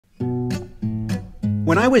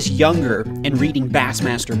When I was younger and reading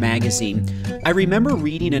Bassmaster magazine, I remember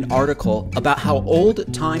reading an article about how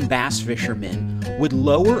old-time bass fishermen would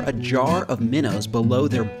lower a jar of minnows below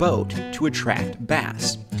their boat to attract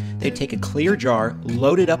bass. They'd take a clear jar,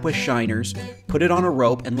 load it up with shiners, put it on a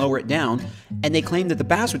rope and lower it down, and they claimed that the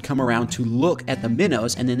bass would come around to look at the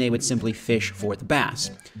minnows and then they would simply fish for the bass.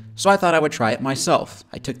 So I thought I would try it myself.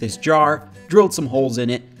 I took this jar, drilled some holes in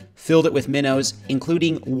it, filled it with minnows,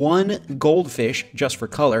 including one goldfish just for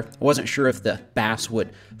color. I wasn't sure if the bass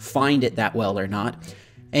would find it that well or not.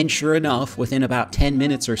 And sure enough, within about 10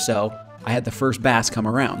 minutes or so, I had the first bass come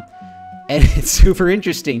around. And it's super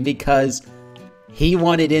interesting because he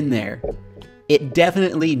wanted in there. It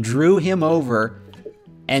definitely drew him over,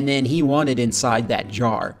 and then he wanted inside that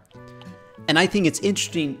jar. And I think it's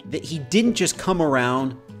interesting that he didn't just come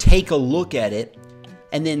around, take a look at it,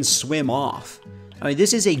 and then swim off. I mean,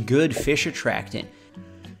 this is a good fish attractant.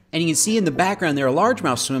 And you can see in the background there a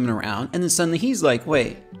largemouth swimming around, and then suddenly he's like,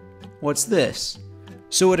 wait, what's this?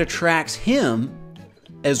 So it attracts him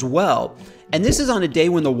as well. And this is on a day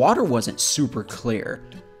when the water wasn't super clear.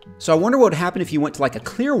 So I wonder what would happen if you went to like a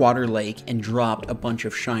clear water lake and dropped a bunch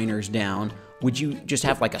of shiners down. Would you just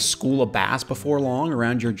have like a school of bass before long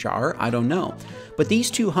around your jar? I don't know. But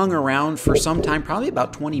these two hung around for some time, probably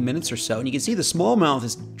about 20 minutes or so. And you can see the smallmouth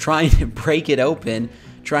is trying to break it open,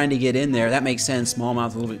 trying to get in there. That makes sense.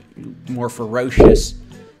 Smallmouth a little bit more ferocious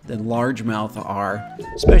than largemouth are,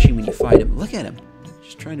 especially when you fight him. Look at him,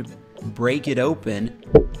 just trying to break it open.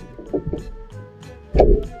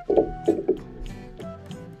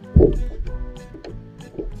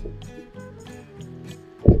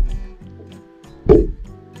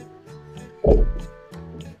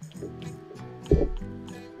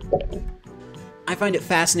 I find it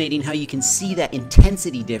fascinating how you can see that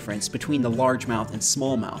intensity difference between the largemouth and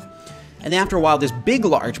smallmouth. And after a while, this big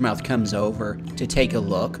largemouth comes over to take a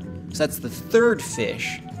look. So that's the third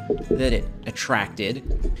fish that it attracted.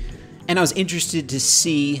 And I was interested to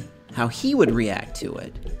see how he would react to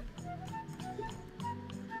it.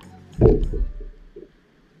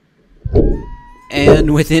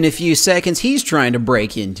 And within a few seconds, he's trying to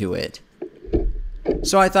break into it.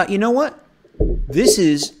 So I thought, you know what? This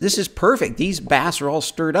is perfect. These bass are all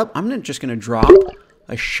stirred up. I'm just going to drop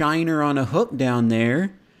a shiner on a hook down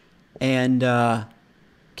there and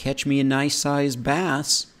catch me a nice sized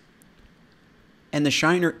bass. And the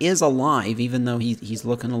shiner is alive, even though he's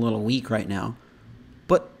looking a little weak right now.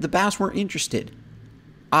 But the bass weren't interested.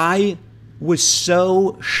 I was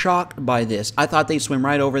so shocked by this. I thought they'd swim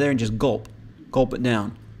right over there and just gulp it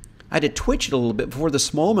down. I had to twitch it a little bit before the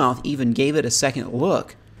smallmouth even gave it a second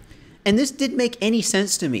look. And this didn't make any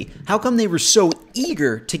sense to me. How come they were so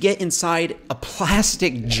eager to get inside a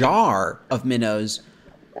plastic jar of minnows,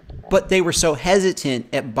 but they were so hesitant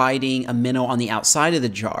at biting a minnow on the outside of the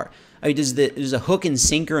jar? I mean, does a hook and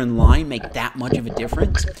sinker and line make that much of a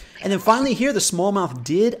difference? And then finally here, the smallmouth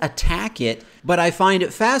did attack it, but I find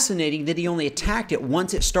it fascinating that he only attacked it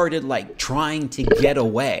once it started like trying to get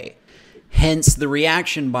away. Hence the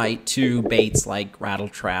reaction bite to baits like rattle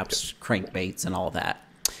traps, crankbaits, and all that.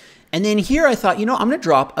 And then here I thought, you know, I'm going to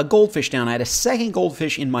drop a goldfish down. I had a second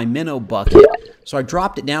goldfish in my minnow bucket, so I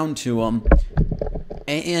dropped it down to him,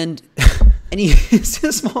 and he used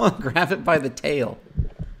a small and grab it by the tail.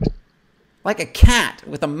 Like a cat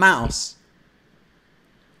with a mouse.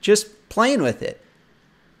 Just playing with it.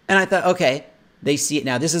 And I thought, okay, they see it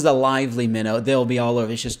now. This is a lively minnow. They'll be all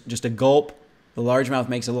over. It's just a gulp. The largemouth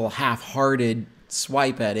makes a little half-hearted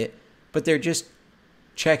swipe at it, but they're just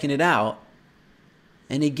checking it out.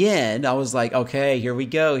 And again, I was like, okay, here we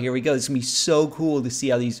go, here we go. It's going to be so cool to see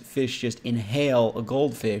how these fish just inhale a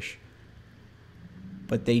goldfish.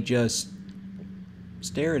 But they just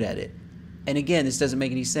stared at it. And again, this doesn't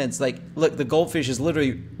make any sense. Like, look, the goldfish is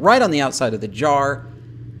literally right on the outside of the jar.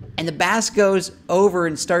 And the bass goes over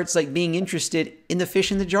and starts like being interested in the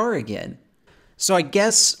fish in the jar again. So I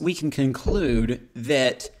guess we can conclude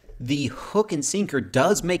that the hook and sinker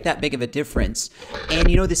does make that big of a difference. And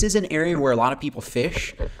you know, this is an area where a lot of people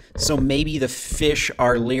fish, so maybe the fish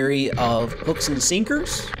are leery of hooks and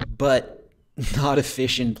sinkers, but not of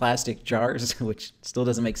fish in plastic jars, which still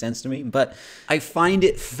doesn't make sense to me. But I find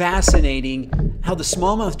it fascinating how the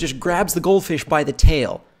smallmouth just grabs the goldfish by the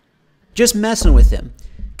tail, just messing with him.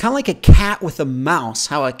 Kind of like a cat with a mouse,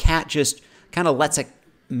 how a cat just kind of lets a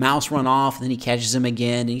mouse run off, and then he catches him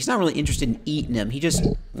again, and he's not really interested in eating him. He just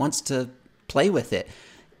wants to play with it.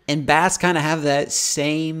 And bass kind of have that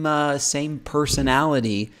same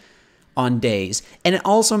personality on days. And it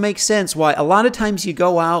also makes sense why a lot of times you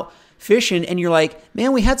go out fishing and you're like,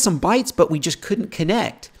 man, we had some bites, but we just couldn't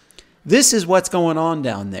connect. This is what's going on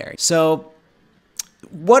down there. So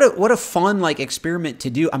what a fun like experiment to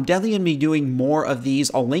do. I'm definitely going to be doing more of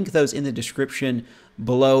these. I'll link those in the description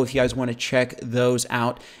below if you guys want to check those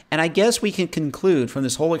out. And I guess we can conclude from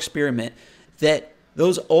this whole experiment that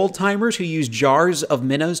those old timers who use jars of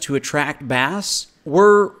minnows to attract bass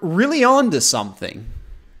were really on to something.